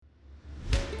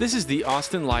This is the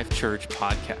Austin Life Church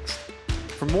podcast.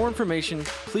 For more information,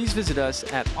 please visit us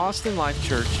at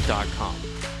austinlifechurch.com.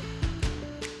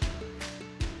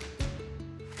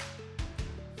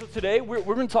 So today we're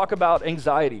going to talk about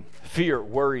anxiety, fear,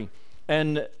 worry,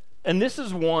 and this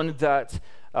is one that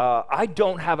I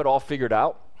don't have it all figured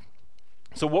out.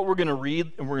 So what we're going to read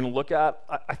and we're going to look at,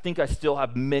 I think I still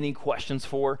have many questions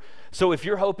for. So if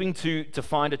you're hoping to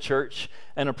find a church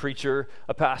and a preacher,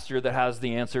 a pastor that has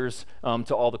the answers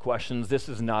to all the questions, this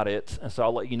is not it. And so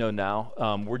I'll let you know now.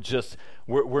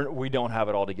 We don't have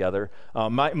it all together.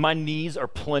 My knees are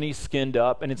plenty skinned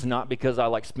up, and it's not because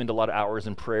I spend a lot of hours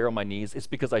in prayer on my knees. It's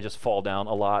because I just fall down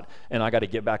a lot, and I got to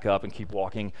get back up and keep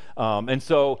walking. And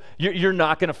so you're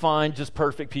not going to find just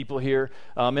perfect people here.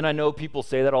 And I know people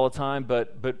say that all the time, but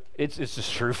it's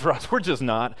just true for us. We're just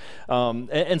not.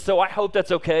 And so I hope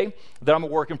that's okay, that I'm a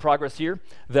work in progress here,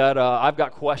 that I've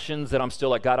got questions that I'm still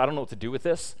like, God, I don't know what to do with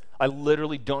this. I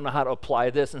literally don't know how to apply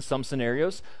this in some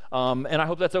scenarios. And I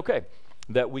hope that's okay,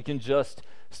 that we can just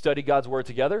study God's word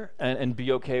together and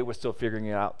be okay with still figuring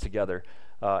it out together.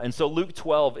 And so Luke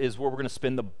 12 is where we're going to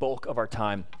spend the bulk of our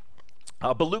time.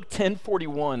 But Luke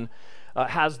 10:41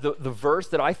 has the verse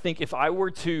that I think if I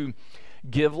were to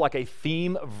give a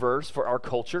theme verse for our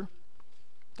culture,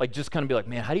 just kind of be like,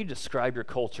 man, how do you describe your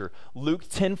culture? Luke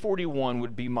 10:41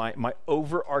 would be my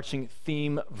overarching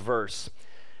theme verse.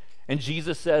 And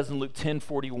Jesus says in Luke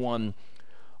 10:41,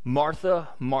 Martha,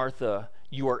 Martha,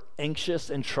 you are anxious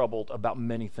and troubled about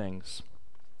many things.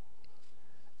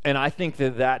 And I think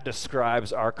that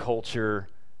describes our culture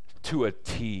to a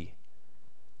T.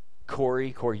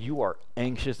 Corey, you are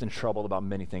anxious and troubled about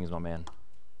many things, my man.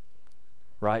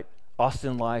 Right?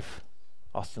 Austin Life,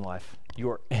 you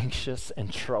are anxious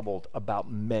and troubled about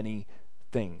many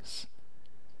things.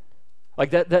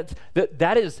 That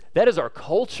is our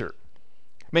culture.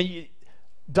 Man,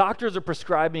 doctors are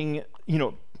prescribing,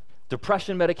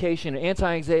 depression medication, and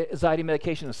anti-anxiety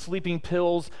medication, and sleeping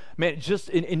pills, man, just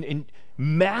in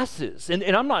masses. And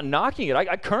I'm not knocking it.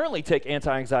 I currently take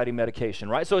anti-anxiety medication,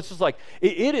 right? So it's just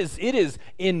it is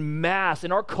in mass,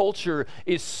 and our culture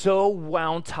is so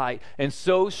wound tight and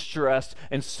so stressed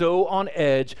and so on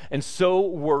edge and so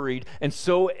worried and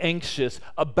so anxious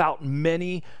about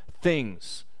many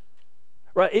things.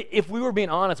 Right? If we were being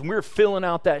honest and we were filling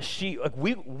out that sheet,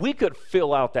 we could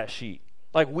fill out that sheet.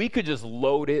 We could just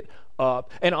load it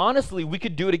up. And honestly, we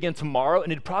could do it again tomorrow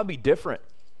and it'd probably be different.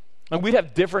 We'd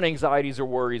have different anxieties or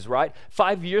worries, right?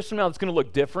 5 years from now, it's going to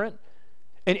look different.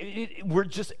 And we're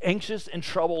just anxious and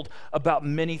troubled about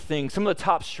many things. Some of the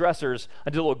top stressors, I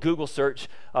did a little Google search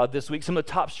this week, some of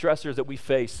the top stressors that we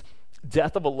face: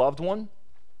 death of a loved one,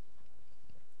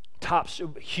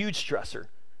 huge stressor.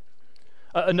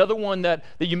 Another one that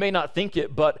you may not think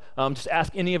it, but just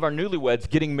ask any of our newlyweds,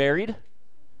 getting married.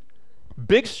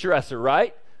 Big stressor,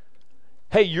 right?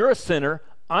 Hey, you're a sinner,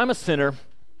 I'm a sinner,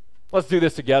 let's do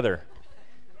this together.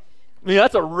 I mean,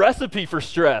 that's a recipe for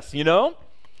stress,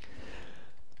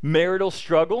 Marital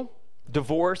struggle,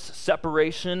 divorce,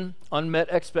 separation, unmet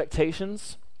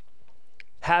expectations,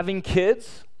 having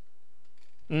kids.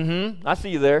 I see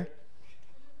you there.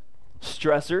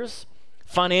 Stressors,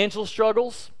 financial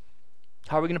struggles.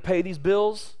 How are we going to pay these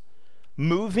bills?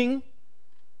 Moving,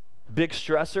 big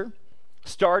stressor.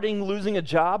 Starting, losing a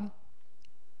job.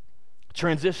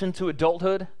 Transition to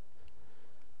adulthood.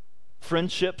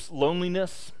 Friendships,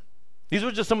 loneliness. These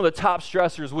are just some of the top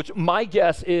stressors, which my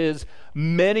guess is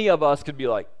many of us could be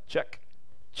like, check,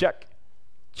 check,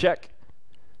 check,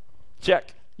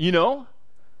 check.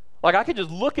 I could just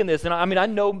look in this, and I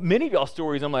know many of y'all's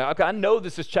stories. I'm like, okay, I know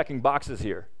this is checking boxes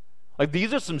here.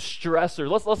 These are some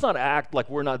stressors. Let's not act like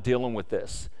we're not dealing with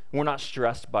this. We're not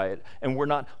stressed by it, and we're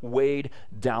not weighed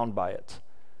down by it.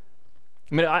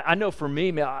 I know for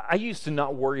me, man, I used to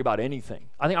not worry about anything.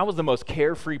 I think I was the most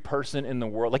carefree person in the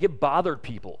world. It bothered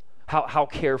people how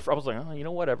carefree. I was like,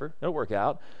 whatever, it'll work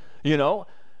out,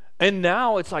 And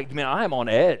now it's like, man, I am on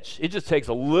edge. It just takes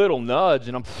a little nudge,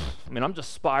 and I'm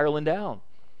just spiraling down.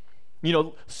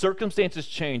 Circumstances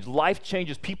change, life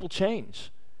changes, people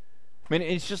change.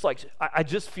 It's just I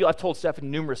just feel, I've told Stephanie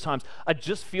numerous times, I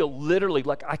just feel literally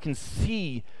like I can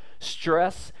see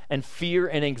stress and fear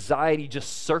and anxiety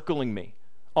just circling me,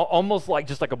 almost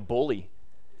just like a bully.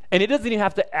 And it doesn't even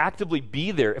have to actively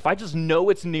be there. If I just know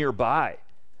it's nearby,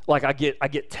 I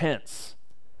get tense.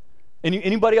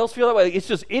 Anybody else feel that way?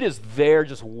 It is there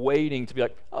just waiting to be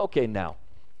like, okay, now.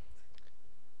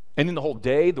 And then the whole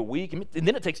day, the week, and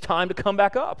then it takes time to come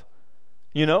back up,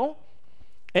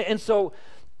 And so,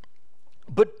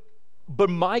 but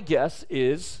my guess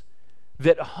is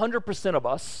that 100% of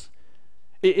us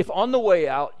If on the way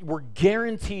out, we're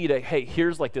guaranteed, hey,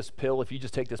 here's like this pill. If you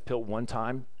just take this pill one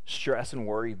time, stress and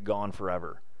worry gone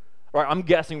forever. Right? I'm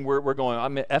guessing we're going,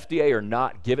 I'm FDA or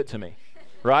not, give it to me.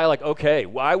 Right? Like, okay,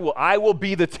 well, I will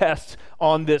be the test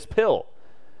on this pill.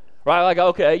 Right? Like,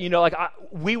 okay,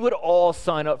 we would all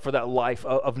sign up for that life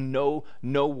of no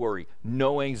worry,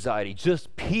 no anxiety,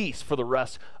 just peace for the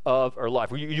rest of our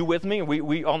life. Are you with me?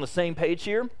 We on the same page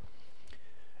here?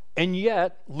 And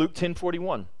yet, Luke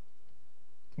 10:41,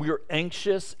 we are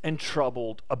anxious and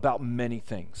troubled about many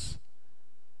things.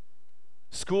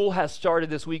 School has started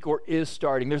this week or is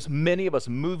starting. There's many of us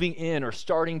moving in or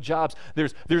starting jobs.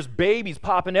 There's babies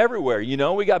popping everywhere,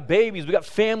 We got babies, we got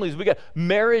families, we got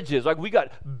marriages, like we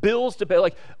got bills to pay.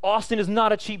 Like Austin is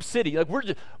not a cheap city. Like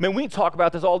we can talk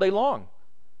about this all day long.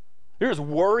 There's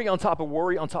worry on top of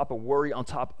worry on top of worry on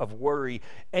top of worry.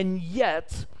 And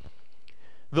yet,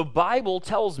 the Bible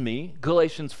tells me,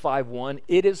 Galatians 5:1,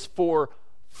 it is for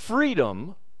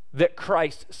freedom that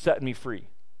Christ set me free.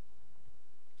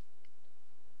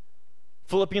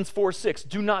 Philippians 4:6,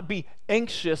 do not be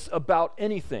anxious about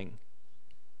anything.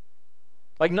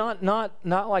 Like not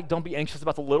like don't be anxious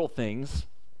about the little things.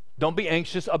 Don't be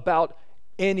anxious about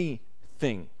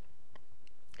anything.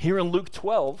 Here in Luke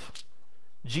 12,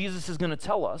 Jesus is going to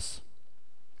tell us,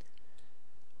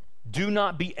 do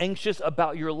not be anxious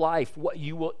about your life, what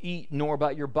you will eat, nor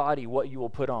about your body, what you will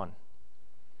put on.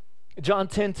 John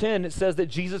 10:10, it says that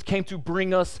Jesus came to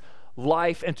bring us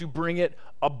life and to bring it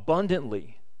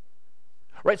abundantly.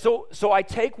 Right, so I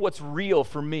take what's real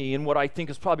for me and what I think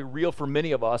is probably real for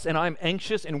many of us, and I'm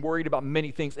anxious and worried about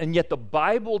many things, and yet the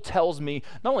Bible tells me,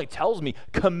 not only tells me,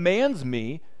 commands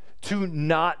me to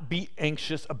not be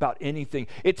anxious about anything.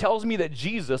 It tells me that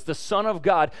Jesus, the Son of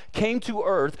God, came to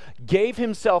earth, gave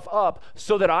himself up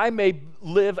so that I may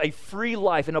live a free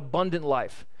life, an abundant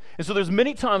life. And so there's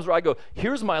many times where I go,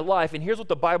 here's my life, and here's what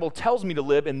the Bible tells me to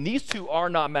live, and these two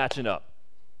are not matching up.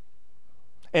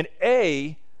 And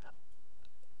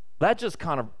that just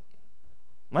kind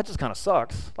of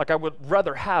sucks. Like I would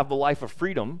rather have the life of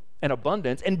freedom and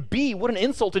abundance. And B, what an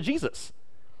insult to Jesus.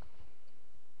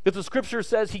 Because the scripture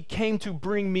says he came to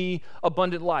bring me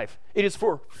abundant life. It is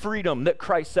for freedom that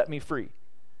Christ set me free.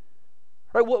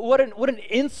 Right? What an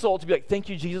insult to be like, thank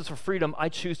you, Jesus, for freedom. I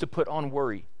choose to put on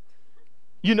worry.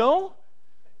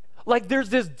 Like there's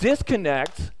this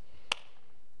disconnect.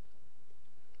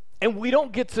 And we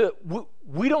don't get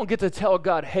to tell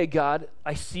God, hey, God,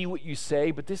 I see what you say,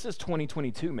 but this is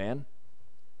 2022, man.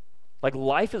 Like,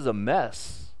 life is a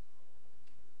mess.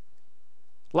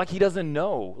 Like, he doesn't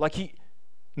know.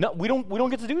 We don't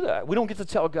get to do that. We don't get to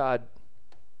tell God,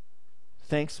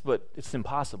 thanks, but it's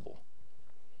impossible.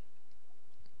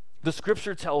 The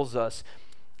scripture tells us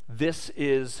this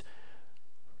is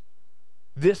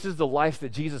the life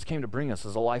that Jesus came to bring us,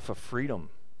 is a life of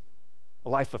freedom. A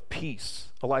life of peace,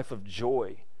 a life of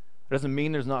joy. It doesn't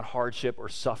mean there's not hardship or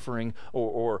suffering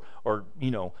or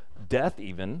death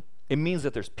even. It means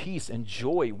that there's peace and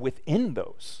joy within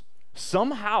those.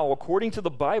 Somehow, according to the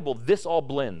Bible, this all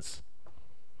blends.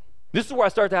 This is where I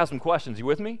start to have some questions. You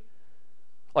with me?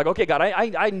 Like, okay, God,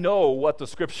 I know what the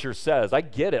scripture says. I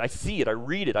get it. I see it. I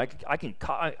read it.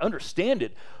 I understand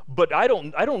it, but I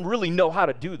don't really know how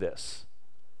to do this.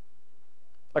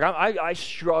 Like, I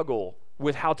struggle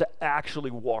with how to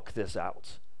actually walk this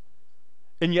out.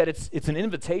 And yet it's an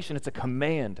invitation, it's a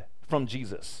command from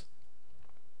Jesus.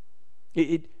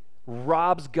 It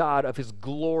robs God of his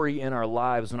glory in our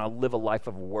lives when I live a life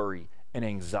of worry and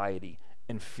anxiety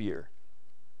and fear.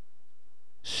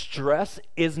 Stress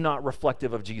is not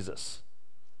reflective of Jesus.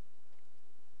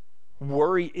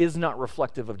 Worry is not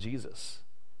reflective of Jesus.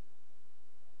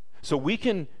 So we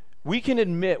can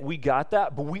admit we got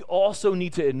that, but we also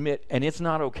need to admit, and it's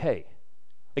not okay.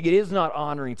 Like, it is not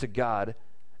honoring to God,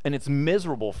 and it's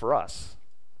miserable for us.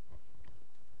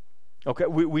 Okay,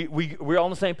 we're all on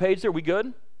the same page there. We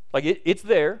good? Like, it's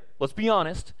there. Let's be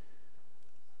honest.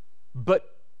 But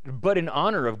in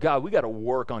honor of God, we got to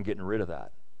work on getting rid of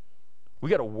that. We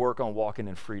got to work on walking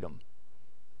in freedom,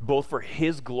 both for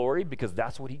his glory, because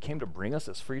that's what he came to bring us,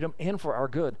 as freedom, and for our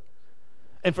good,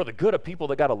 and for the good of people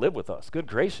that got to live with us. Good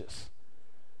gracious.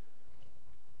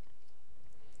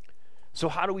 So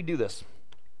how do we do this?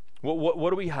 What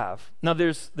do we have? Now,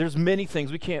 there's many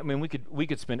things. We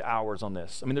could spend hours on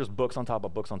this. I mean, there's books on top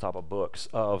of books on top of books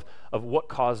of what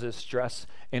causes stress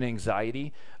and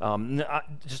anxiety.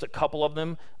 Just a couple of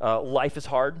them. Life is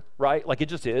hard, right? Like, it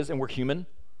just is, and we're human.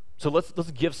 So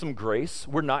let's give some grace.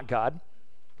 We're not God.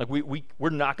 Like, we're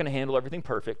not going to handle everything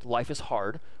perfect. Life is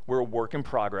hard. We're a work in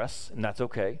progress, and that's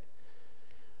okay.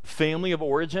 Family of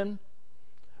origin.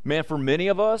 Man, for many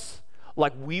of us,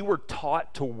 like we were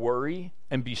taught to worry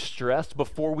and be stressed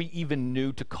before we even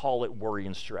knew to call it worry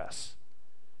and stress.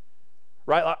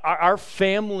 Right? Our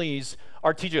families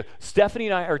are teaching. Stephanie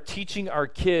and I are teaching our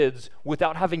kids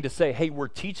without having to say, hey, we're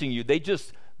teaching you.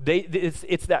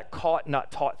 It's that caught,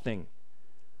 not taught thing.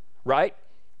 Right?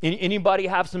 Anybody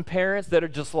have some parents that are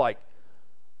just like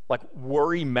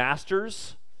worry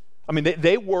masters? I mean,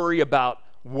 they worry about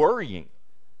worrying.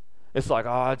 It's like,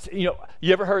 oh, it's, you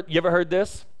ever heard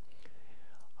this?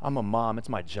 I'm a mom, it's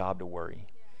my job to worry.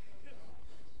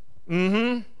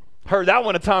 Heard that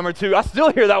one a time or two. I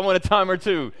still hear that one a time or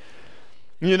two.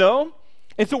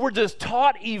 And so we're just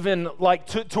taught even like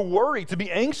to worry, to be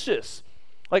anxious.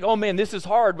 Like, oh man, this is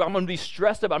hard. I'm going to be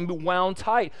stressed about it. I'm going to be wound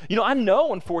tight. I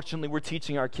know, unfortunately, we're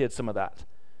teaching our kids some of that.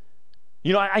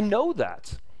 I know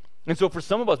that. And so for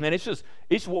some of us, man,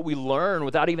 it's what we learn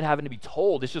without even having to be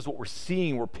told. It's just what we're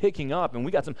seeing, we're picking up, and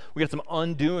we got some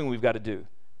undoing we've got to do.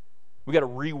 We got to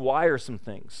rewire some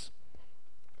things.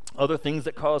 Other things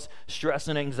that cause stress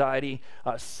and anxiety,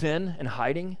 sin and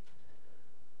hiding.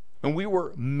 And we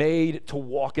were made to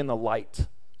walk in the light.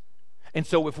 And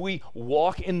so if we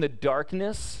walk in the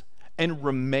darkness and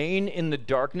remain in the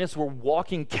darkness, we're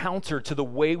walking counter to the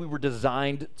way we were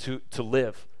designed to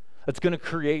live. That's going to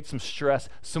create some stress,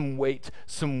 some weight,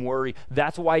 some worry.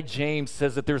 That's why James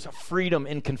says that there's freedom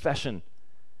in confession.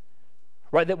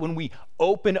 Right? That when we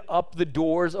open up the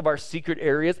doors of our secret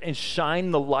areas and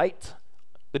shine the light,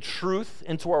 the truth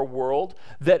into our world,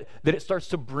 that it starts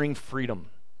to bring freedom.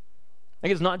 I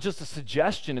think it's not just a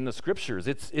suggestion in the scriptures,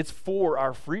 it's for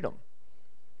our freedom.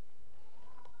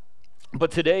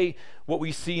 But today, what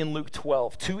we see in Luke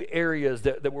 12, two areas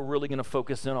that we're really going to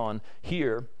focus in on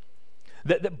here,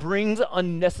 that brings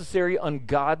unnecessary,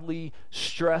 ungodly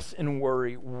stress and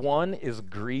worry. One is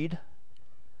greed,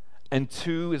 and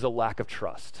two is a lack of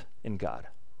trust in God.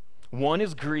 One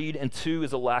is greed, and two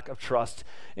is a lack of trust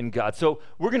in God. So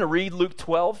we're going to read Luke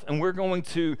 12, and we're going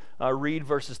to read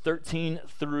verses 13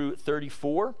 through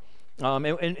 34, and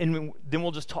then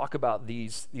we'll just talk about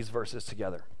these verses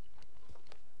together.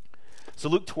 So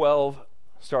Luke 12,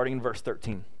 starting in verse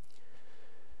 13.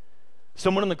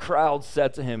 Someone in the crowd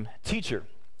said to him, "Teacher,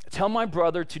 tell my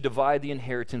brother to divide the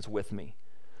inheritance with me."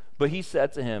 But he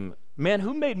said to him, "Man,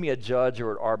 who made me a judge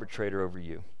or an arbitrator over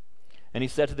you?" And he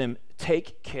said to them,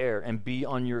 "Take care and be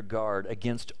on your guard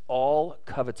against all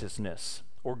covetousness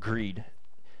or greed.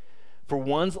 For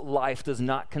one's life does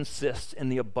not consist in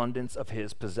the abundance of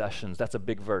his possessions." That's a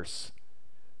big verse.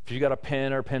 If you got a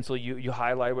pen or a pencil, you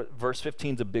highlight what verse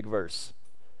 15 is a big verse.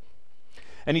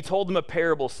 And he told them a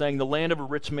parable, saying, "The land of a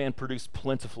rich man produced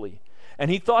plentifully.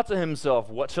 And he thought to himself,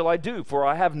 'What shall I do? For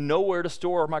I have nowhere to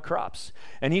store my crops.'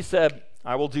 And he said,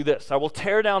 'I will do this. I will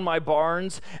tear down my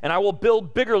barns, and I will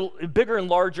build bigger and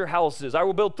larger houses. I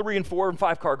will build 3 and 4 and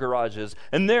 5 car garages,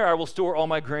 and there I will store all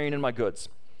my grain and my goods.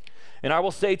 And I will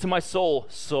say to my soul,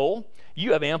 soul,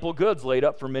 you have ample goods laid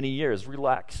up for many years.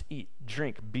 Relax, eat,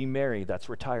 drink, be merry.'" That's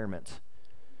retirement.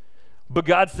 But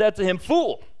God said to him,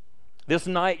 "Fool, this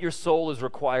night your soul is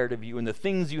required of you, and the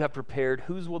things you have prepared,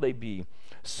 whose will they be?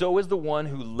 So is the one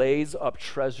who lays up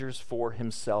treasures for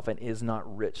himself and is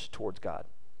not rich towards God."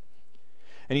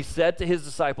 And he said to his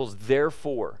disciples,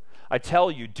 "Therefore, I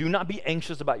tell you, do not be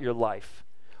anxious about your life,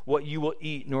 what you will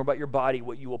eat, nor about your body,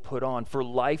 what you will put on. For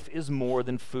life is more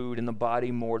than food, and the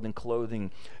body more than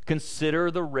clothing.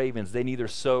 Consider the ravens. They neither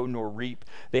sow nor reap.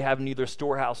 They have neither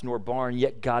storehouse nor barn,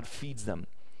 yet God feeds them.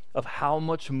 Of how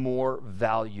much more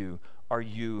value are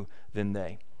you than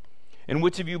they? And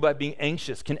which of you, by being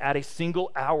anxious, can add a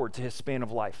single hour to his span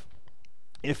of life?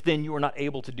 If then you are not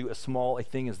able to do as small a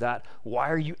thing as that, why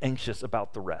are you anxious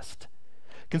about the rest?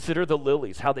 Consider the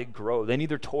lilies, how they grow. They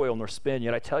neither toil nor spin.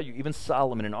 Yet I tell you, even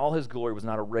Solomon in all his glory was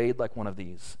not arrayed like one of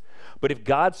these. But if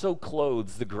God so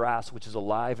clothes the grass which is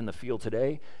alive in the field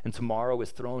today, and tomorrow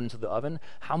is thrown into the oven,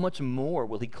 how much more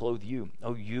will he clothe you,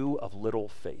 O you of little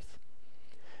faith?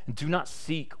 And do not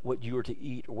seek what you are to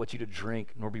eat or what you to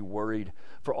drink, nor be worried.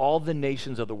 For all the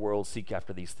nations of the world seek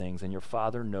after these things, and your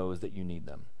Father knows that you need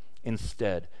them.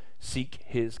 Instead, seek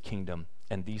his kingdom,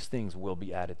 and these things will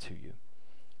be added to you.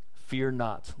 Fear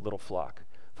not, little flock,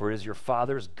 for it is your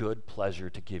Father's good pleasure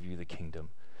to give you the kingdom.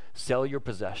 Sell your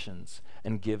possessions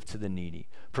and give to the needy.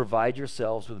 Provide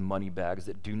yourselves with money bags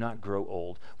that do not grow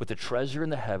old, with a treasure in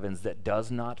the heavens that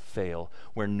does not fail,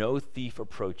 where no thief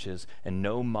approaches and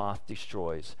no moth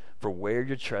destroys. For where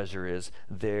your treasure is,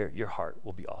 there your heart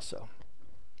will be also."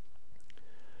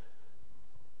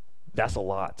 That's a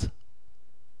lot.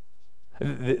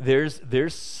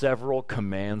 There's several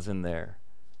commands in there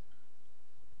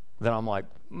that I'm like,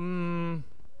 can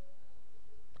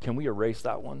we erase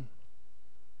that one?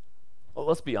 Well,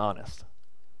 let's be honest.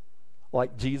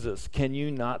 Like, Jesus, can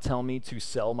you not tell me to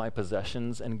sell my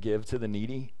possessions and give to the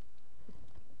needy?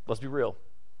 Let's be real.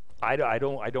 I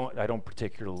don't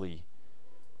particularly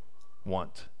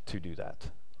want to do that,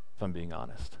 if I'm being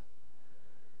honest.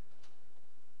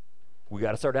 We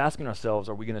got to start asking ourselves,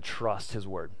 are we going to trust his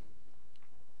word?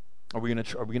 Are we going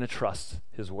to trust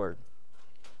his word?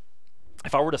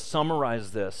 If I were to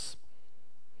summarize this,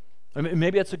 I mean,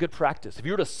 maybe that's a good practice. If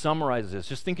you were to summarize this,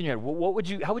 just think in your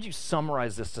head, how would you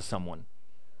summarize this to someone?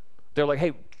 They're like,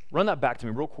 hey, run that back to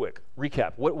me real quick.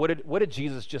 Recap. What did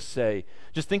Jesus just say?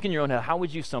 Just think in your own head, how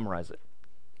would you summarize it?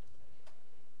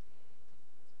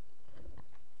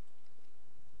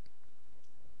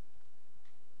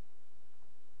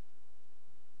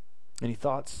 Any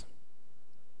thoughts?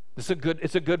 It's a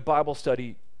good Bible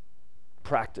study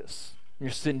practice. You're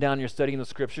sitting down, you're studying the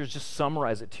scriptures, just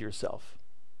summarize it to yourself.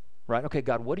 Right? Okay,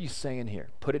 God, what are you saying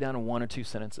here? Put it down in 1 or 2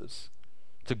 sentences.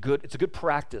 It's a good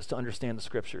practice to understand the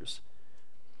scriptures.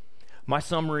 My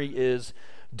summary is,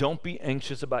 don't be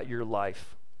anxious about your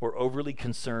life or overly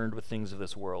concerned with things of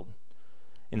this world.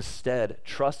 Instead,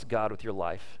 trust God with your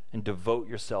life and devote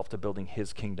yourself to building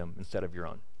his kingdom instead of your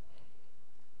own.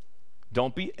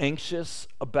 Don't be anxious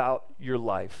about your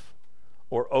life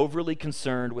or overly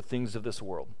concerned with things of this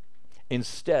world.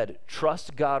 Instead,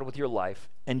 trust God with your life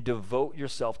and devote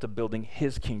yourself to building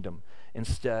his kingdom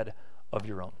instead of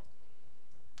your own.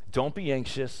 Don't be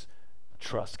anxious,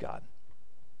 trust God.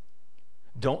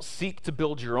 Don't seek to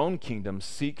build your own kingdom,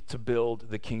 seek to build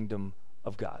the kingdom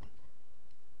of God.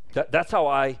 That's how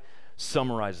I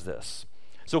summarize this.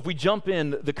 So if we jump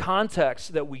in, the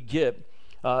context that we get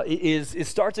it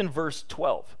starts in verse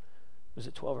 12. Is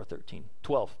it 12 or 13?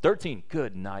 12. 13.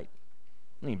 Good night.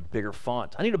 I need a bigger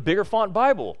font. I need a bigger font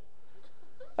Bible.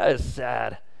 That is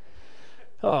sad.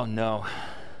 Oh, no.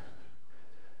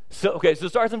 So it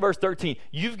starts in verse 13.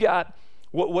 You've got,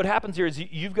 what happens here is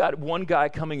you've got one guy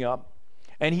coming up,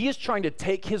 and he is trying to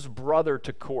take his brother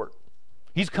to court.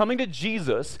 He's coming to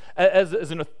Jesus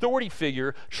as an authority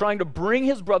figure, trying to bring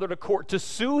his brother to court to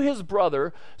sue his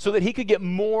brother so that he could get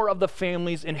more of the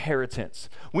family's inheritance.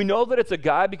 We know that it's a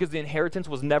guy because the inheritance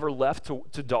was never left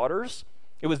to daughters.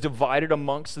 It was divided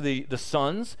amongst the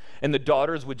sons, and the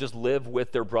daughters would just live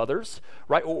with their brothers,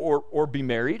 right, or be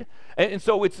married. And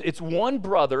so it's one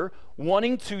brother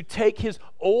wanting to take his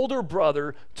older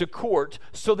brother to court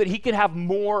so that he can have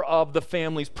more of the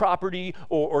family's property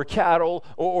or cattle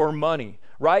or money,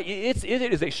 right? It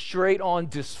is a straight-on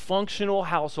dysfunctional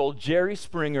household. Jerry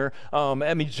Springer,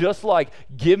 just like,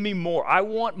 give me more. I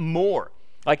want more.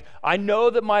 Like, I know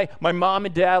that my mom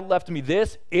and dad left me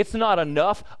this. It's not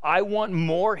enough. I want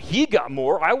more. He got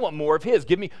more. I want more of his.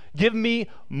 Give me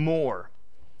more.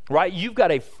 Right? You've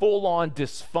got a full-on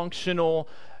dysfunctional,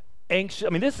 anxious.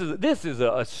 This is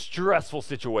a stressful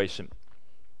situation.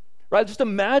 Right? Just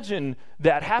imagine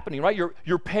that happening, right?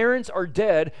 Your parents are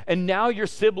dead, and now your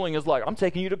sibling is like, I'm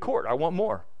taking you to court. I want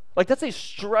more. Like, that's a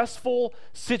stressful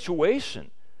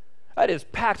situation. That is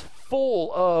packed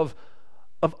full of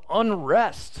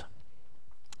unrest.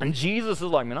 And Jesus is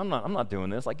like, man, I'm not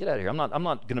doing this. Like, get out of here. I'm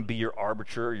not going to be your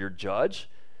arbiter or your judge.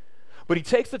 But he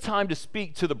takes the time to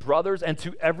speak to the brothers and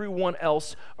to everyone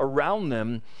else around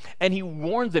them, and he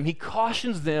warns them, he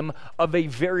cautions them of a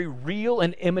very real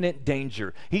and imminent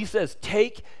danger. He says,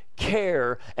 take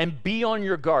care and be on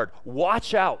your guard.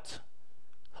 Watch out.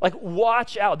 Like,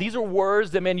 watch out. These are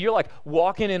words that, man, you're like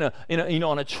walking on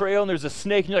a trail and there's a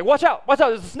snake, and you're like, watch out,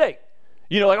 there's a snake.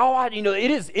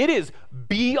 It is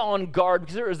be on guard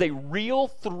because there is a real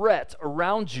threat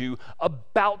around you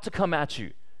about to come at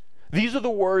you. These are the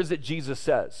words that Jesus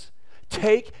says.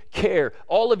 Take care.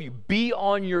 All of you, be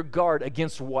on your guard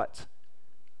against what?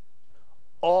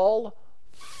 All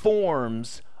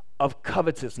forms of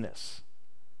covetousness.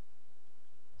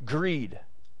 Greed.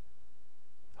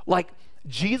 Like,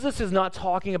 Jesus is not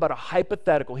talking about a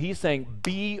hypothetical. He's saying,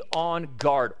 be on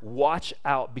guard. Watch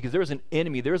out, because there's an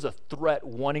enemy. There's a threat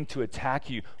wanting to attack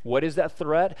you. What is that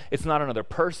threat? It's not another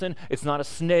person. It's not a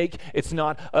snake. It's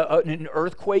not an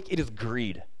earthquake. It is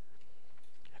greed.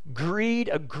 Greed,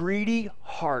 a greedy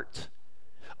heart.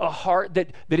 A heart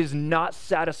that is not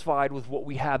satisfied with what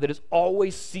we have, that is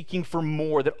always seeking for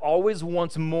more, that always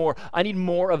wants more. I need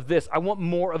more of this. I want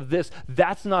more of this.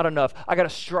 That's not enough. I got to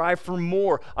strive for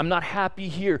more. I'm not happy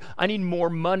here. I need more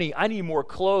money. I need more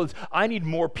clothes. I need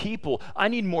more people. I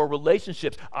need more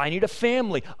relationships. I need a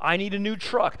family. I need a new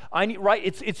truck. Right?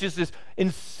 It's just this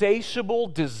insatiable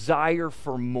desire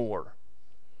for more.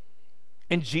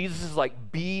 And Jesus is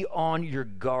like, be on your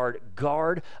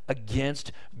guard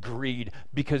against greed,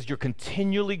 because you're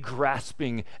continually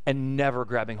grasping and never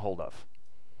grabbing hold of.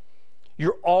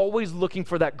 You're always looking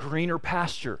for that greener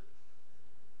pasture.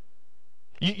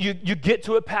 You get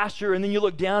to a pasture and then you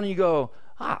look down and you go,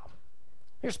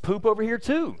 there's poop over here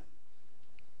too.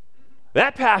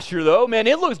 That pasture though, man,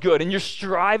 it looks good, and you're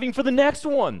striving for the next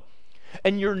one.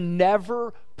 And you're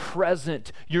never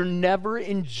present. You're never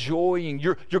enjoying.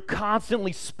 You're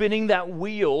constantly spinning that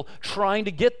wheel trying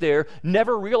to get there,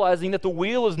 never realizing that the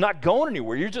wheel is not going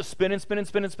anywhere. You're just spinning.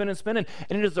 And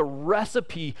it is a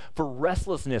recipe for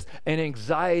restlessness and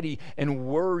anxiety and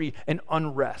worry and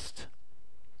unrest.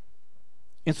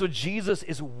 And so Jesus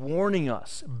is warning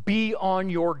us, be on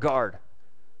your guard.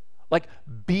 Like,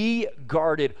 be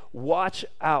guarded, watch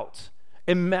out.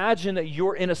 Imagine that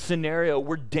you're in a scenario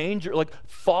where danger, like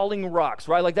falling rocks,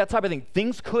 right? Like that type of thing.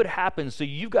 Things could happen, so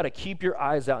you've got to keep your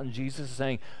eyes out. And Jesus is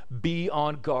saying, be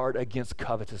on guard against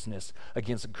covetousness,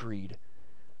 against greed.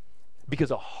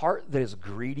 Because a heart that is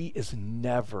greedy is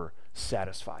never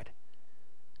satisfied,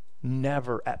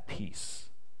 never at peace,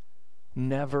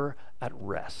 never at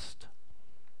rest.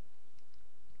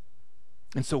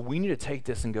 And so we need to take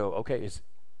this and go, okay,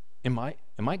 am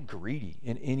I greedy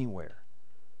in anywhere?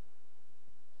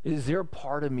 Is there a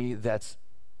part of me that's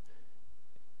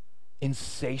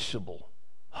insatiable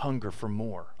hunger for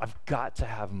more? I've got to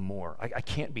have more. I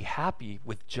can't be happy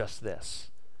with just this.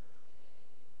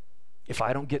 If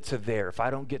I don't get to there, if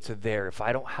I don't get to there, if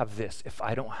I don't have this, if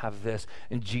I don't have this.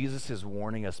 And Jesus is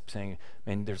warning us, saying,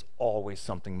 man, there's always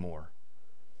something more.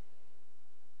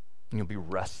 And you'll be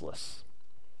restless.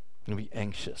 You'll be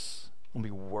anxious. You'll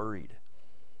be worried.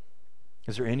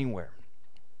 Is there anywhere?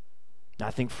 I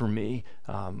think for me,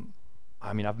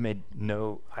 I've made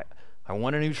I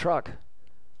want a new truck.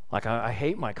 Like, I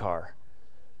hate my car.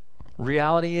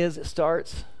 Reality is, it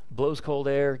starts, blows cold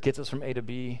air, gets us from A to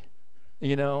B.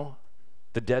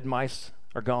 The dead mice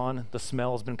are gone. The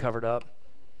smell has been covered up.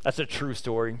 That's a true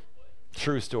story.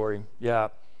 True story. Yeah,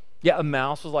 a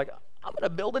mouse was like, I'm going to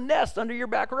build a nest under your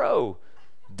back row.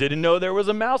 Didn't know there was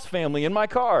a mouse family in my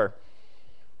car.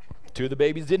 2 of the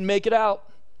babies didn't make it out.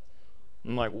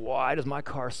 I'm like, why does my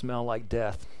car smell like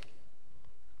death?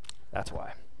 That's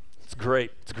why. It's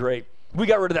great. We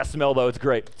got rid of that smell though. It's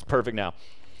great. It's perfect now.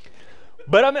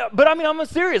 But I'm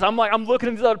serious. I'm looking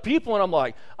at these other people and I'm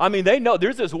like, they know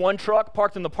there's this one truck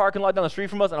parked in the parking lot down the street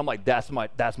from us, and I'm like, that's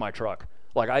my truck.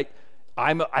 Like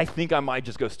I think I might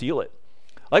just go steal it.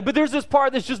 Like, but there's this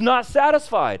part that's just not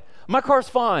satisfied. My car's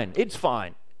fine. It's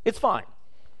fine. It's fine.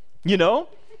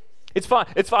 It's fine.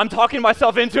 I'm talking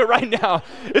myself into it right now.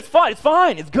 It's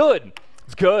fine. It's good.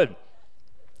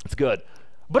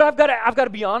 But I've got to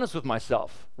be honest with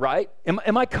myself, right?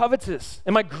 Am I covetous?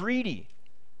 Am I greedy?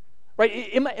 Right?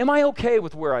 Am I okay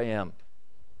with where I am?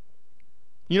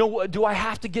 Do I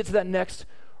have to get to that next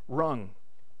rung?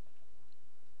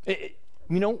 We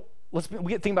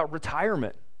get thinking about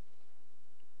retirement.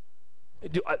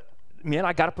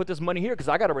 I got to put this money here because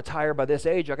I got to retire by this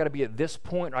age. I got to be at this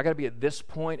point, or I got to be at this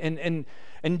point. And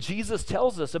Jesus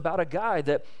tells us about a guy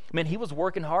that, he was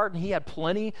working hard and he had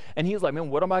plenty. And he was like,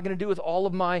 what am I going to do with all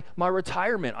of my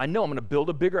retirement? I know I'm going to build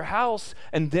a bigger house,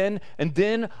 and then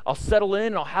I'll settle in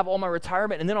and I'll have all my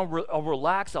retirement, and then I'll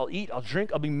relax, I'll eat, I'll drink,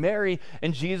 I'll be merry.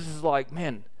 And Jesus is like,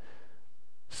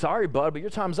 sorry, bud, but your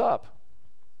time's up.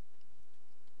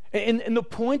 And the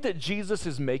point that Jesus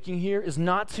is making here is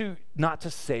not to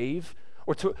save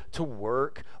or to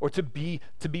work or to be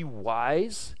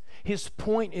wise. His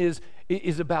point is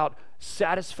about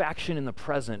satisfaction in the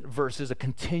present versus a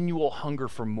continual hunger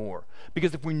for more.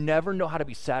 Because if we never know how to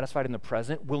be satisfied in the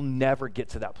present, we'll never get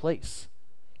to that place.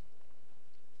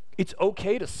 It's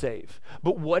okay to save,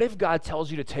 but what if God tells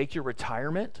you to take your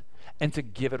retirement and to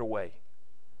give it away?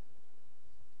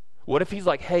 What if he's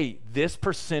like, hey, this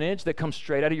percentage that comes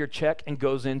straight out of your check and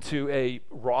goes into a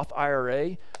Roth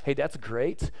IRA, hey, that's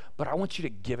great, but I want you to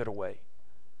give it away.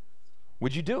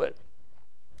 Would you do it?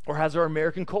 Or has our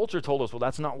American culture told us, well,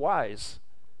 that's not wise?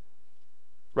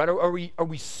 Right? Are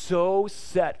we so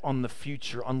set on the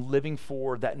future, on living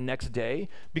for that next day,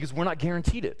 because we're not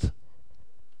guaranteed it?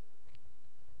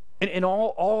 And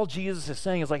all Jesus is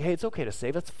saying is like, hey, it's okay to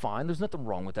save. That's fine. There's nothing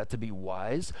wrong with that, to be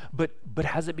wise. But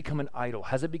has it become an idol?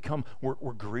 Has it become, we're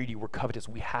greedy, we're covetous?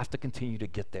 We have to continue to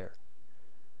get there.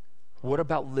 What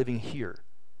about living here?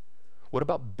 What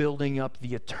about building up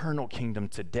the eternal kingdom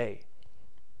today?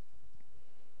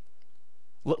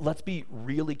 Let's be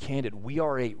really candid. We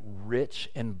are a rich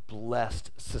and blessed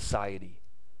society.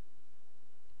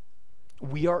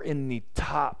 We are in the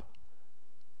top,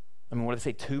 what did I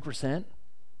say, 2%?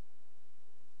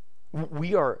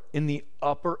 We are in the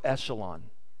upper echelon.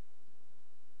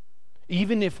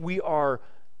 Even if we are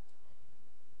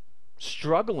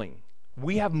struggling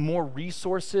We have more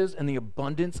resources and the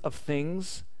abundance of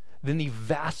things than the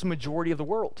vast majority of the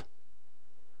world.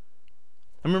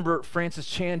 I remember Francis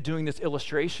Chan doing this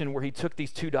illustration where he took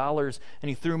these $2 and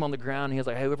he threw them on the ground. And he was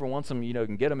like, hey, whoever wants them,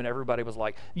 can get them. And everybody was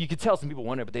like, you could tell some people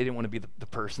wanted it, but they didn't want to be the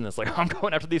person that's like, I'm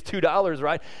going after these $2,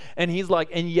 right? And he's like,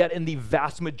 and yet in the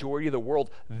vast majority of the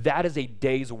world, that is a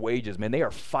day's wages, man. They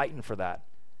are fighting for that.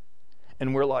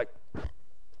 And we're like,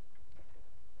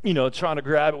 trying to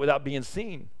grab it without being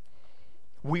seen.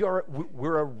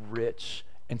 We're a rich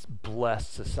and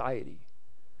blessed society.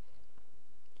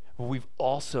 But we've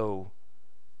also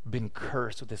been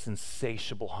cursed with this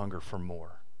insatiable hunger for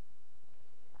more.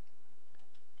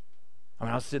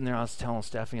 I was sitting there, I was telling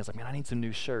Stephanie, I was like, man, I need some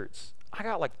new shirts. I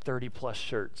got like 30 plus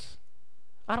shirts.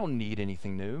 I don't need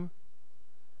anything new.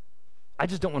 I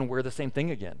just don't want to wear the same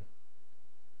thing again.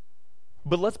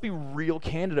 But let's be real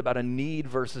candid about a need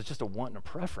versus just a want and a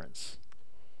preference.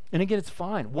 And again, it's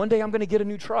fine. One day I'm going to get a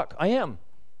new truck. I am.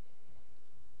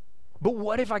 But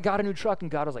what if I got a new truck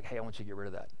and God was like, hey, I want you to get rid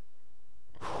of that?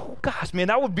 Gosh, man,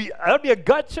 that would be a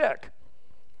gut check.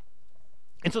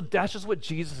 And so that's just what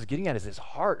Jesus is getting at, is his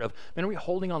heart of, man, are we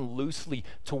holding on loosely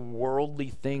to worldly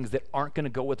things that aren't going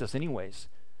to go with us anyways?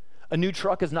 A new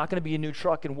truck is not going to be a new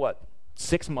truck in what,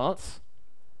 6 months?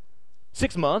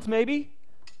 6 months, maybe?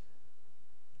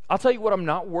 I'll tell you what I'm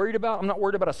not worried about. I'm not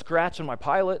worried about a scratch on my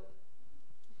Pilot.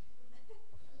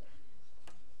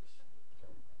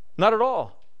 Not at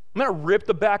all. I'm going to rip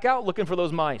the back out looking for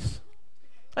those mice.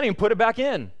 I didn't even put it back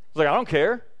in. I was like, I don't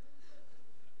care.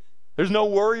 There's no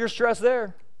worry or stress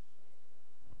there.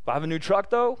 If I have a new truck,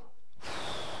 though,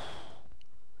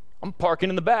 I'm parking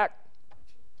in the back.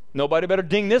 Nobody better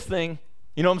ding this thing.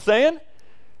 You know what I'm saying?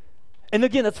 And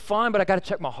again, that's fine, but I got to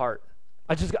check my heart.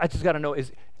 I just got to know,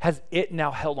 has it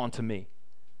now held on to me?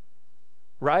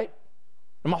 Right?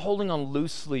 Am I holding on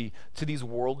loosely to these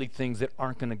worldly things that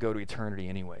aren't going to go to eternity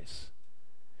anyways?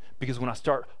 Because when I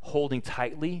start holding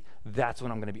tightly, that's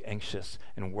when I'm going to be anxious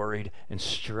and worried and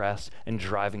stressed and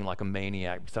driving like a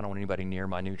maniac because I don't want anybody near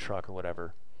my new truck or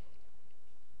whatever.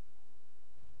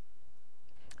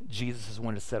 Jesus has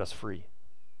wanted to set us free.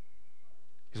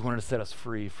 He's wanted to set us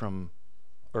free from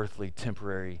earthly,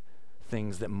 temporary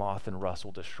things that moth and rust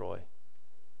will destroy,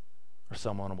 or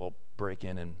someone will break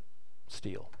in and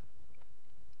steal.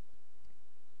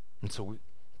 And so we've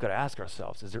got to ask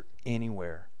ourselves, is there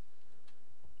anywhere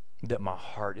that my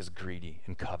heart is greedy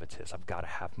and covetous? I've got to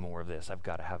have more of this. I've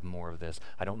got to have more of this.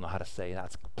 I don't know how to say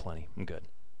that's plenty. I'm good.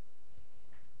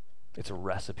 It's a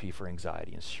recipe for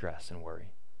anxiety and stress and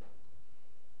worry.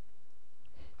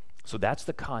 So that's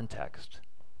the context.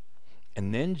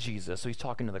 And then Jesus, so he's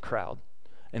talking to the crowd.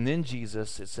 And then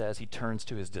Jesus, it says, he turns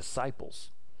to his disciples.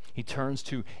 He turns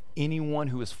to anyone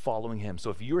who is following him. So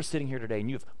if you are sitting here today and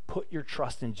you have put your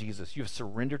trust in Jesus, you have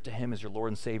surrendered to him as your Lord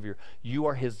and Savior, you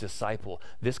are his disciple.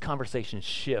 This conversation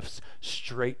shifts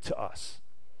straight to us.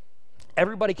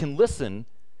 Everybody can listen,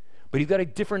 but you've got a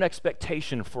different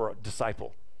expectation for a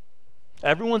disciple.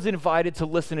 Everyone's invited to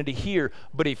listen and to hear,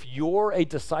 but if you're a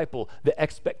disciple, the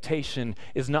expectation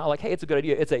is not like, hey, it's a good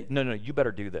idea. It's no, you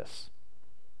better do this.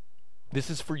 This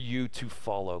is for you to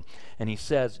follow. And he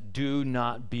says, do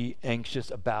not be anxious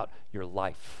about your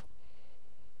life.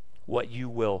 What you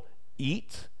will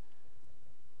eat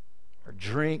or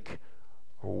drink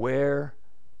or wear.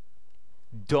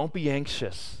 Don't be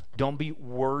anxious. Don't be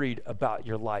worried about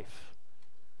your life.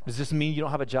 Does this mean you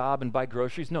don't have a job and buy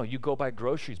groceries? No, you go buy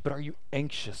groceries, but are you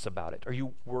anxious about it? Are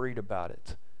you worried about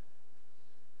it?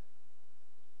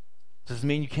 Does this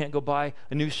mean you can't go buy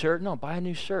a new shirt? No, buy a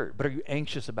new shirt. But are you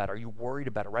anxious about it? Are you worried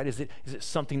about it, right? Is it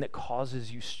something that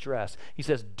causes you stress? He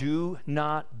says, do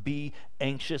not be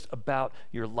anxious about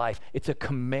your life. It's a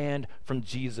command from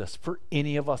Jesus for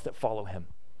any of us that follow him.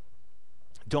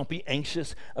 Don't be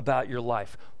anxious about your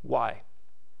life. Why?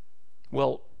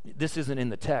 Well, this isn't in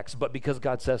the text, but because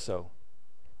God says so.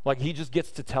 Like he just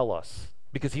gets to tell us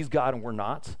because he's God and we're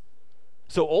not.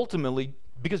 So ultimately,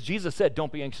 because Jesus said,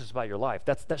 don't be anxious about your life.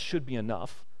 That should be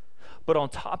enough. But on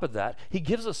top of that, he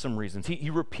gives us some reasons.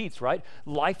 He repeats, right?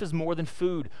 Life is more than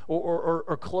food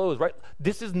or clothes, right?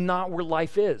 This is not where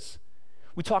life is.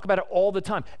 We talk about it all the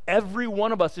time. Every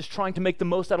one of us is trying to make the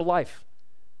most out of life,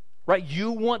 right?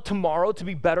 You want tomorrow to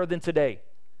be better than today.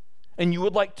 And you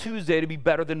would like Tuesday to be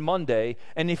better than Monday.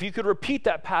 And if you could repeat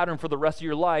that pattern for the rest of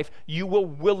your life, you will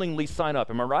willingly sign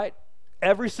up. Am I right?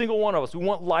 Every single one of us, we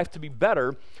want life to be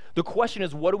better. The question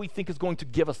is, what do we think is going to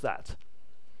give us that?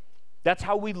 That's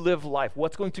how we live life.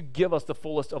 What's going to give us the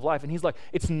fullest of life? And he's like,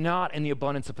 it's not in the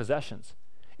abundance of possessions.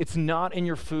 It's not in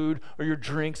your food or your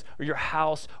drinks or your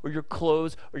house or your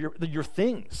clothes or your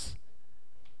things.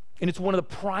 And it's one of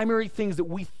the primary things that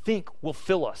we think will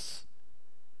fill us.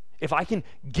 If I can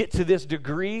get to this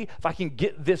degree, if I can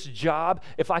get this job,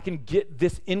 if I can get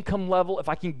this income level, if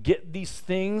I can get these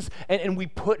things, and we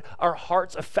put our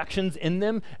heart's affections in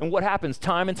them, and what happens?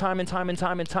 Time and time and time and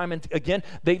time and time and again,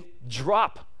 they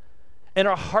drop, and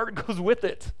our heart goes with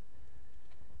it.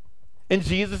 And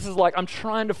Jesus is like, I'm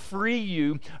trying to free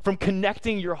you from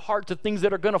connecting your heart to things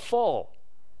that are going to fall.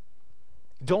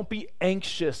 Don't be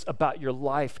anxious about your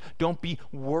life. Don't be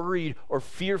worried or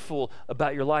fearful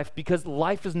about your life, because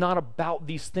life is not about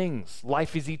these things.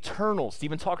 Life is eternal.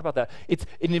 Stephen talked about that. It's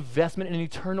an investment in an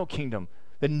eternal kingdom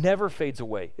that never fades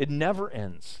away. It never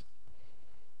ends.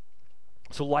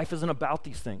 So life isn't about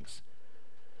these things.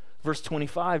 Verse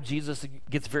 25, Jesus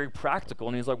gets very practical,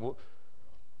 and he's like, well,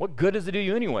 what good does it do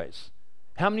you anyways?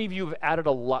 How many of you have added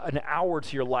an hour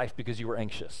to your life because you were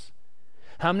anxious?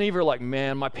 How many of you are like,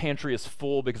 man, my pantry is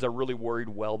full because I really worried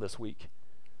well this week?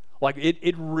 Like,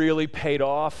 it really paid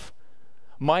off.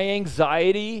 My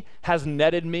anxiety has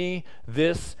netted me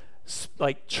this,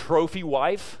 like, trophy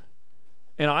wife,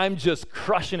 and I'm just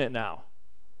crushing it now.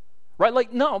 Right?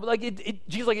 Like, no, like,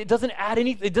 Jesus, like, it doesn't add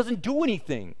anything. It doesn't do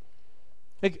anything.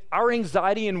 Like, our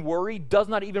anxiety and worry does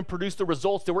not even produce the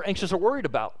results that we're anxious or worried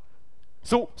about.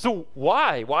 So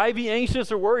why? Why be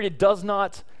anxious or worried? It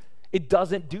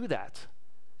doesn't do that.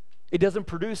 It doesn't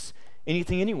produce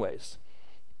anything anyways.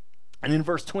 And in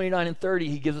verse 29 and 30,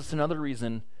 he gives us another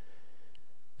reason.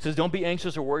 He says, don't be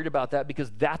anxious or worried about that,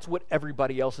 because that's what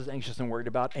everybody else is anxious and worried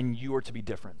about, and you are to be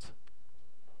different.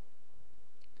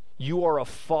 You are a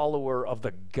follower of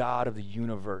the God of the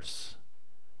universe,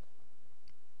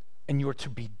 and you are to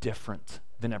be different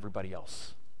than everybody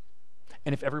else.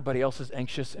 And if everybody else is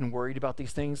anxious and worried about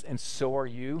these things, and so are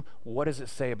you, what does it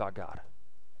say about God?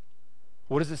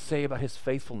 What does it say about his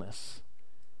faithfulness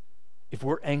if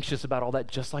we're anxious about all that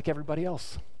just like everybody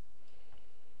else?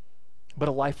 But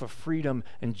a life of freedom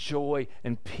and joy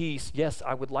and peace, yes,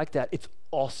 I would like that. It's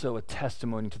also a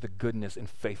testimony to the goodness and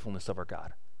faithfulness of our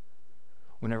God.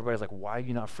 When everybody's like, why are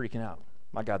you not freaking out?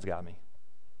 My God's got me.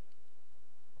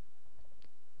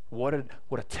 What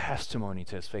a testimony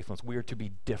to his faithfulness. We are to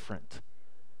be different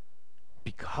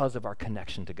because of our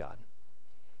connection to God.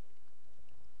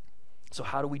 So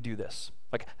how do we do this?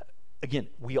 Like, again,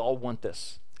 we all want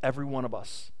this. Every one of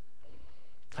us.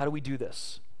 How do we do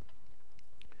this?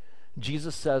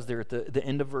 Jesus says there at the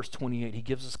end of verse 28, he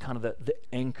gives us kind of the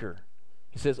anchor.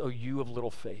 He says, oh, you of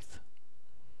little faith.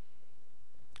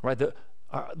 Right?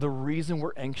 The reason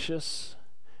we're anxious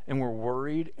and we're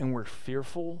worried and we're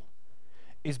fearful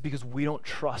is because we don't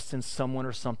trust in someone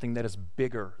or something that is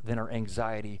bigger than our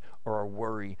anxiety or our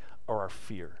worry or our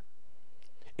fear.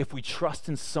 If we trust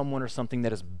in someone or something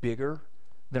that is bigger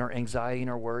than our anxiety and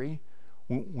our worry,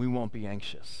 we won't be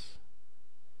anxious.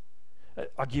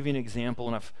 I'll give you an example,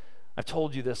 and I've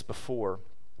told you this before.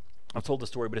 I've told the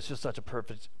story, but it's just such a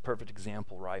perfect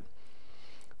example, right?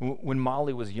 When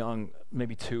Molly was young,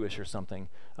 maybe 2-ish or something,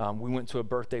 we went to a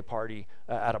birthday party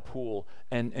at a pool,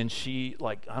 and she,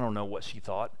 like, I don't know what she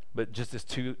thought, but just this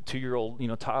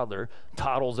two-year-old, toddler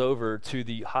toddles over to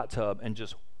the hot tub and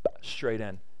just straight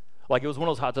in. Like, it was one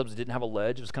of those hot tubs that didn't have a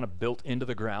ledge. It was kind of built into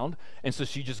the ground, and so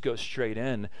she just goes straight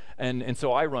in. And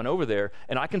so I run over there,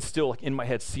 and I can still, like, in my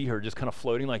head, see her just kind of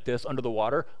floating like this under the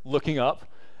water, looking up,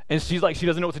 and she's like, she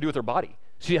doesn't know what to do with her body.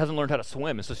 She hasn't learned how to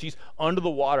swim, and so she's under the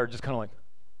water just kind of like.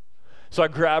 So I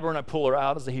grab her and I pull her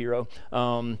out as a hero.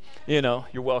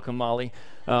 You're welcome, Molly.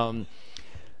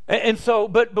 And so,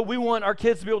 but we want our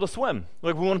kids to be able to swim.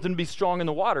 Like, we want them to be strong in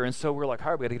the water. And so we're like,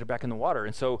 all right, we got to get her back in the water.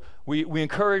 And so we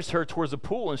encouraged her towards the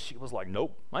pool, and she was like,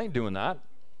 nope, I ain't doing that.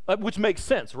 Which makes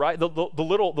sense, right? The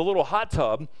little hot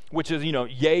tub, which is,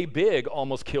 yay big,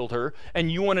 almost killed her.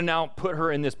 And you want to now put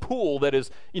her in this pool that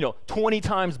is, 20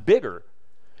 times bigger.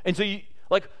 And so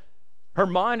her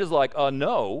mind is like,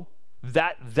 no.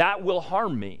 That will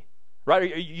harm me,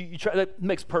 right? You try, that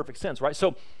makes perfect sense, right?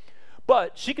 So,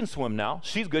 but she can swim now.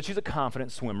 She's good. She's a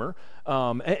confident swimmer.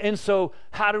 And so,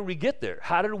 how do we get there?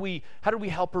 How do we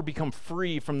help her become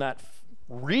free from that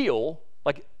real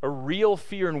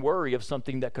fear and worry of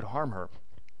something that could harm her?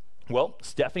 Well,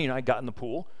 Stephanie and I got in the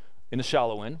pool in the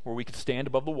shallow end where we could stand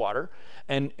above the water,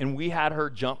 and we had her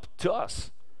jump to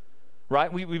us.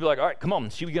 Right? We'd be like, all right, come on.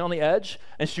 She would get on the edge,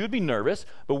 and she would be nervous,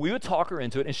 but we would talk her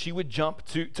into it, and she would jump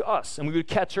to us, and we would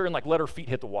catch her and let her feet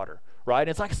hit the water, right? And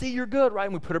it's like, see, you're good, right?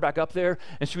 And we put her back up there,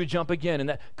 and she would jump again, and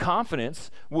that confidence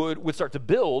would start to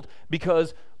build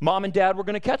because mom and dad were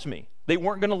going to catch me. They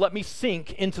weren't going to let me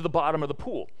sink into the bottom of the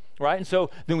pool, right? And so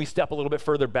then we step a little bit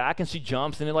further back, and she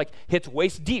jumps, and it hits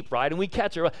waist deep, right? And we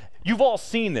catch her. You've all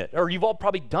seen it, or you've all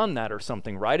probably done that or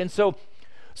something, right? And so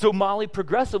So Molly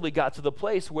progressively got to the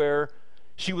place where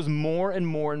she was more and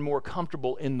more and more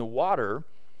comfortable in the water,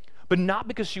 but not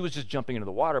because she was just jumping into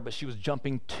the water, but she was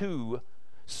jumping to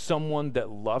someone that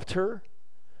loved her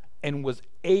and was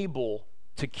able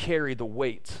to carry the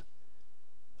weight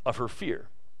of her fear.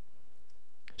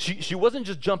 She wasn't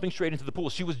just jumping straight into the pool.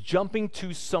 She was jumping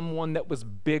to someone that was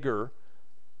bigger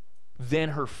than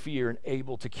her fear and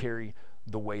able to carry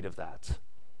the weight of that.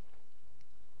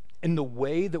 And the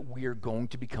way that we are going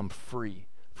to become free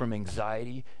from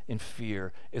anxiety and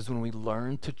fear is when we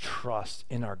learn to trust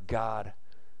in our God,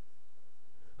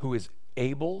 who is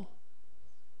able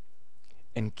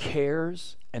and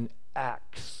cares and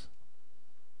acts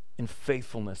in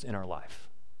faithfulness in our life.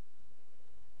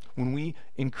 When we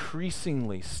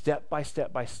increasingly, step by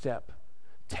step by step,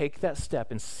 take that step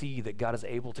and see that God is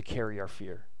able to carry our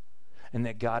fear and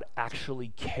that God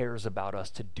actually cares about us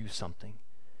to do something,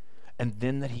 and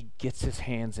then that he gets his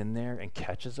hands in there and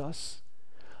catches us,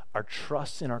 our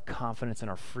trust and our confidence and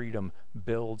our freedom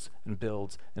builds and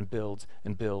builds and builds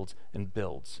and builds and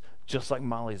builds, just like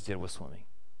Molly's did with swimming.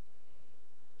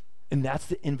 And that's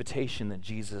the invitation that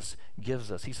Jesus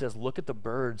gives us. He says, look at the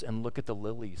birds and look at the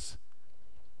lilies.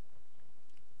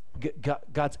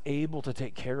 God's able to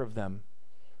take care of them.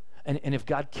 And if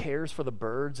God cares for the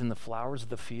birds and the flowers of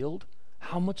the field,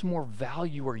 how much more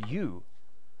value are you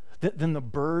than the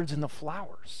birds and the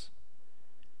flowers?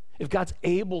 If God's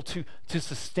able to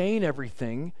sustain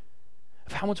everything,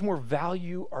 how much more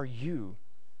value are you?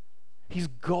 He's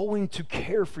going to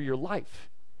care for your life.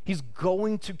 He's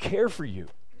going to care for you.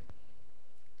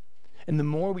 And the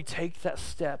more we take that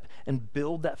step and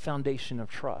build that foundation of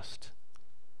trust,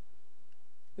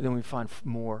 then we find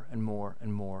more and more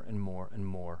and more and more and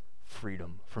more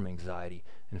freedom from anxiety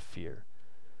and fear.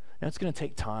 Now, it's going to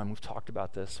take time. We've talked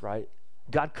about this, right?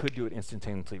 God could do it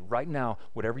instantaneously. Right now,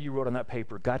 whatever you wrote on that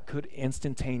paper, God could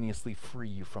instantaneously free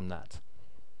you from that.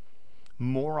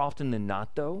 More often than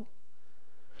not, though,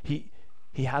 He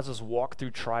has us walk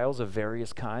through trials of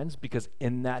various kinds, because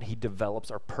in that he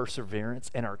develops our perseverance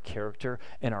and our character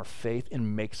and our faith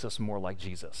and makes us more like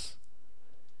Jesus.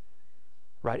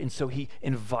 Right? And so he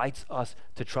invites us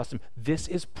to trust him. This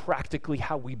is practically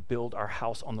how we build our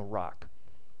house on the rock.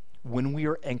 When we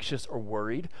are anxious or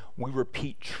worried, we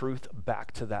repeat truth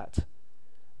back to that.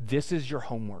 This is your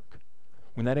homework.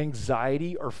 When that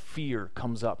anxiety or fear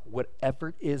comes up, whatever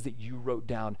it is that you wrote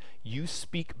down, you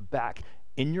speak back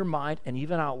in your mind and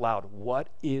even out loud, what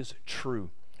is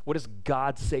true? What does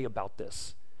God say about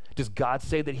this? Does God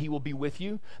say that he will be with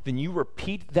you? Then you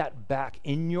repeat that back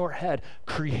in your head,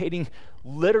 creating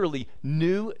literally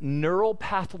new neural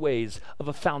pathways of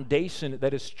a foundation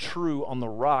that is true on the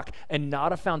rock and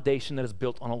not a foundation that is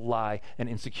built on a lie and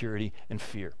insecurity and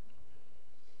fear.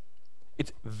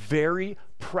 It's very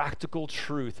practical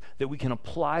truth that we can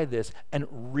apply this and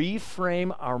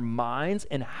reframe our minds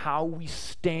and how we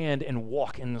stand and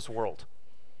walk in this world.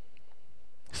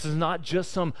 This is not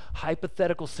just some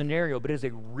hypothetical scenario, but it is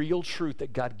a real truth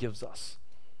that God gives us.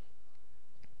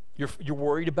 You're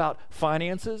worried about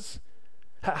finances?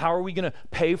 How are we going to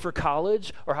pay for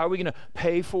college? Or how are we going to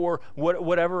pay for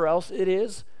whatever else it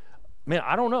is? Man,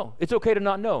 I don't know. It's okay to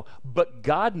not know. But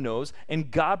God knows, and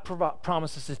God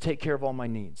promises to take care of all my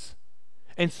needs.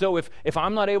 And so if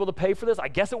I'm not able to pay for this, I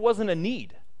guess it wasn't a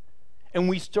need. And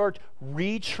we start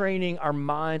retraining our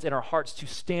minds and our hearts to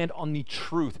stand on the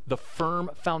truth, the firm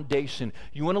foundation.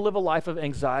 You want to live a life of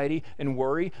anxiety and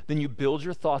worry, then you build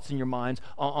your thoughts and your minds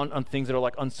on things that are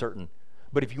like uncertain.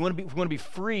 But if we want to be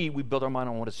free, we build our mind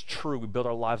on what is true. We build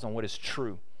our lives on what is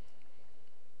true.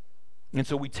 And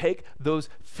so we take those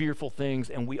fearful things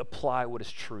and we apply what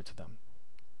is true to them.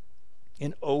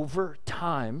 And over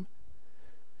time,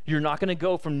 you're not going to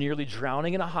go from nearly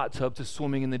drowning in a hot tub to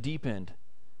swimming in the deep end.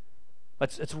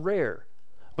 It's rare.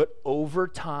 But over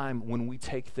time, when we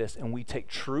take this and we take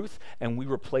truth and we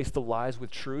replace the lies with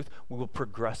truth, we will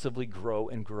progressively grow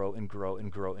and grow and grow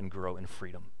and grow and grow in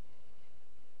freedom.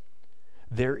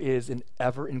 There is an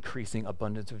ever-increasing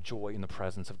abundance of joy in the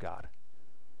presence of God.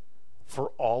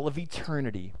 For all of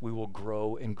eternity, we will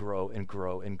grow and grow and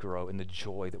grow and grow in the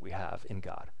joy that we have in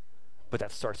God. But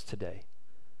that starts today.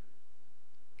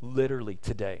 Literally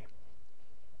today.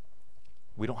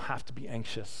 We don't have to be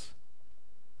anxious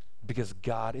because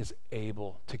God is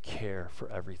able to care for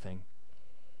everything.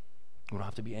 We don't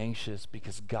have to be anxious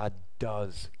because God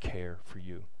does care for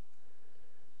you.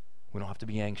 We don't have to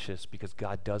be anxious because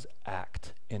God does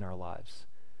act in our lives.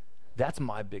 That's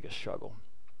my biggest struggle.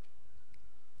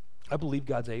 I believe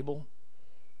God's able.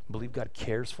 I believe God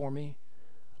cares for me.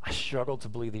 I struggle to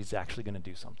believe that he's actually going to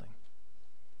do something.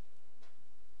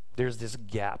 There's this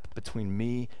gap between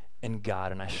me in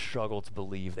God, and I struggle to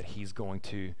believe that he's going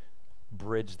to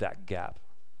bridge that gap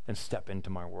and step into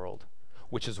my world,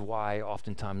 which is why I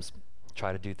oftentimes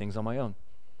try to do things on my own.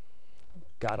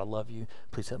 God, I love you.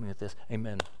 Please help me with this.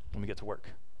 Amen. Let me get to work.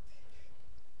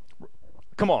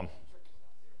 Come on.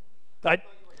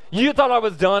 You thought I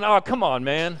was done? Oh, come on,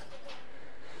 man.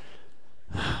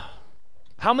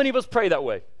 How many of us pray that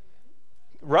way?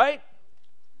 Right?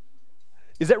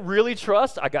 Is that really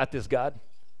trust? I got this, God.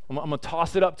 I'm going to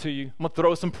toss it up to you. I'm going to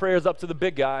throw some prayers up to the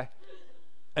big guy,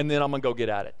 and then I'm going to go get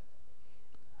at it.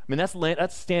 I mean,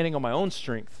 that's standing on my own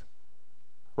strength,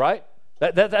 right?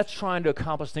 That's trying to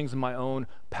accomplish things in my own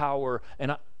power,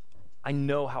 and I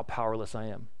know how powerless I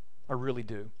am. I really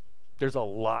do. There's a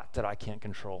lot that I can't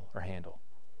control or handle.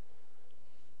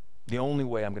 The only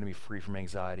way I'm going to be free from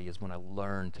anxiety is when I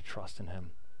learn to trust in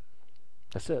him.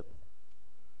 That's it.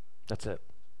 That's it.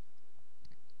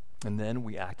 And then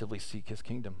we actively seek his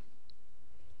kingdom.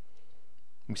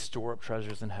 We store up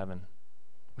treasures in heaven.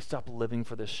 We stop living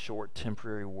for this short,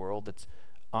 temporary world that's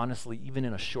honestly, even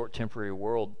in a short, temporary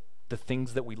world, the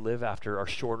things that we live after are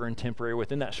shorter and temporary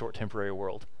within that short, temporary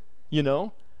world. You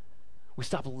know? We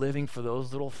stop living for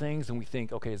those little things and we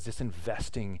think, okay, is this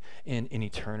investing in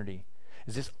eternity?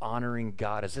 Is this honoring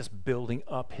God? Is this building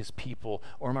up his people?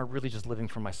 Or am I really just living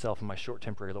for myself in my short,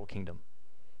 temporary little kingdom?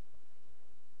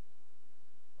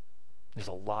 There's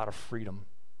a lot of freedom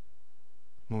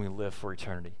when we live for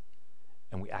eternity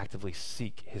and we actively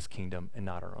seek his kingdom and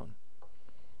not our own.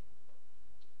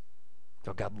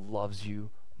 So God loves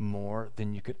you more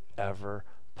than you could ever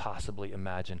possibly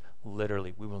imagine.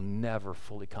 Literally, we will never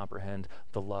fully comprehend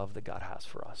the love that God has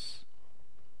for us.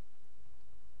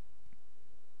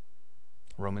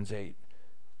 Romans 8,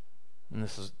 and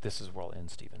this is where I'll end,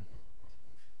 Stephen.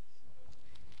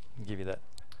 I'll give you that.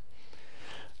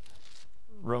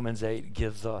 Romans 8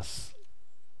 gives us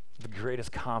the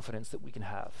greatest confidence that we can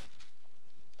have.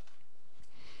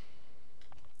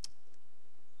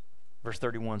 Verse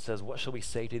 31 says, what shall we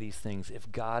say to these things?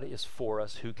 If God is for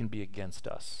us, who can be against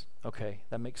us? Okay,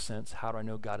 that makes sense. How do I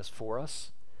know God is for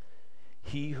us?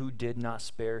 He who did not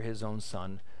spare his own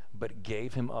son, but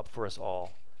gave him up for us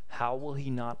all, how will he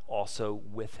not also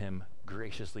with him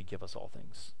graciously give us all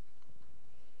things?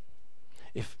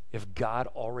 If God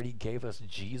already gave us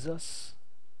Jesus,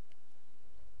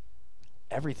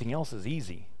 everything else is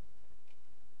easy.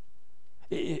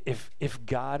 If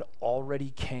God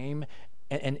already came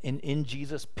and in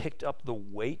Jesus picked up the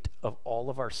weight of all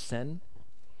of our sin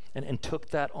and took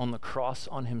that on the cross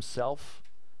on himself,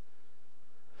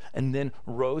 and then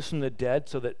rose from the dead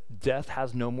so that death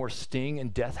has no more sting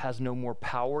and death has no more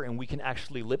power and we can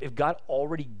actually live. If God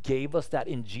already gave us that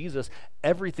in Jesus,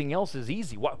 everything else is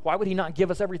easy. Why would he not give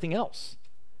us everything else?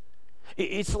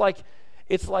 It's like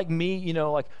me, you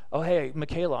know, like, oh, hey,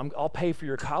 Michaela, I'll pay for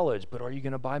your college, but are you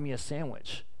going to buy me a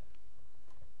sandwich?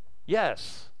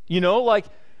 Yes. What,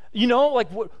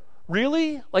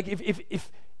 really? Like,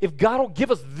 if God will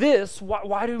give us this,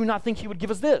 why do we not think he would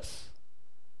give us this?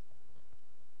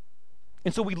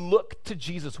 And so we look to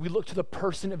Jesus. We look to the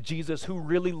person of Jesus who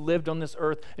really lived on this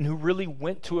earth and who really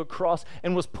went to a cross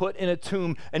and was put in a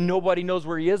tomb, and nobody knows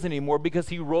where he is anymore because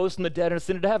he rose from the dead and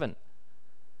ascended to heaven.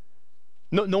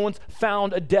 No one's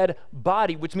found a dead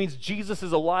body, which means Jesus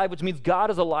is alive, which means God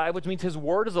is alive, which means his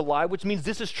word is alive, which means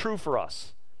this is true for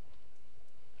us.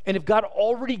 And if God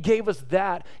already gave us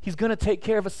that, he's going to take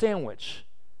care of a sandwich.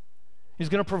 He's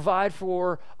going to provide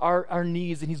for our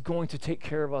needs, and he's going to take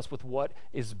care of us with what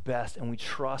is best, and we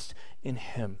trust in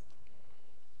him.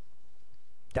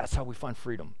 That's how we find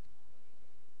freedom.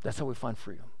 That's how we find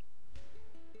freedom.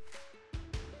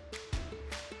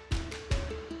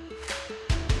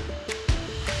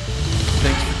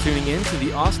 Thanks for tuning in to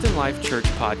the Austin Life Church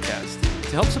podcast.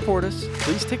 To help support us,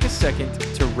 please take a second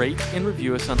to rate and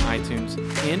review us on iTunes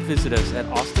and visit us at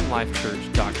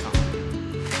austinlifechurch.com.